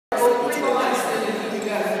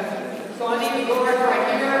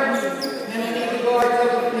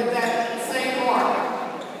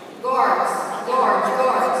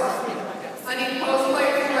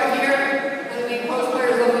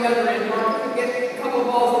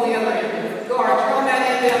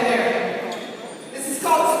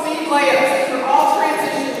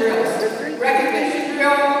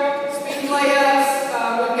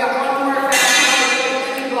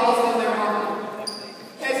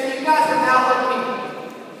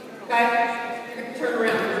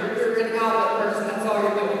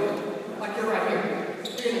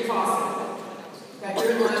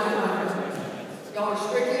Y'all are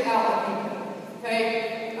strictly outlet people.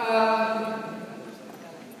 Okay?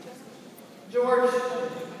 George,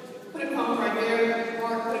 put a cone right there.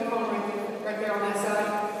 Mark, put a cone right there on that side.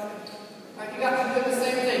 Alright, you guys do the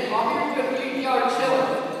same thing. All you're doing, y'all are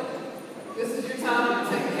chilling. This is your time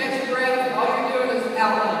to catch your breath. All you're doing is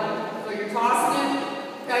outlining. So you're tossing it.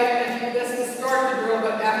 Okay, and this is start the drill,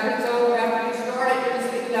 but after it's over, after you start it, you're just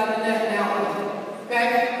getting down the neck and outlet. Okay?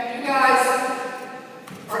 You guys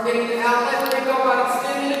are getting the outlet where you go about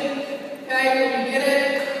extended. Okay, when you get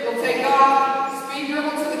it, you'll take off. Speed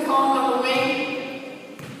dribble to the cone on the wing.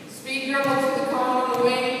 Speed dribble to the cone on the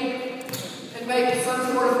wing. And make some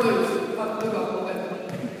sort of move. Move up a little bit.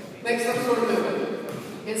 Make some sort of movement.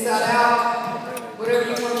 Inside out. Whatever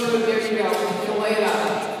you want to move, there you go. You'll lay it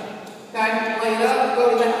up. Okay, lay it up, go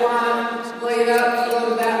to that line, lay it up, go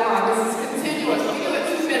to that line. This is continuous. We do it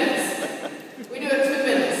 2 minutes. We do it 2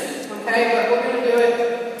 minutes. Okay, but we're going to do it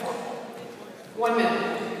 1 minute.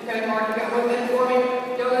 Okay, Mark, you got 1 minute for me?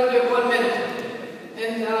 You're going to do it 1 minute.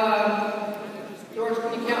 And George,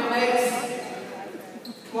 can you count pace?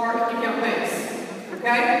 Mark, can you count pace?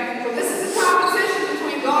 Okay? So this is a competition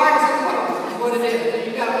between guards and posts. That's what it is.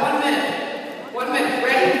 You've got 1 minute. 1 minute.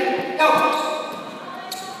 Ready? Go!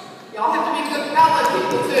 Y'all have to be good outlet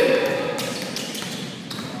people too.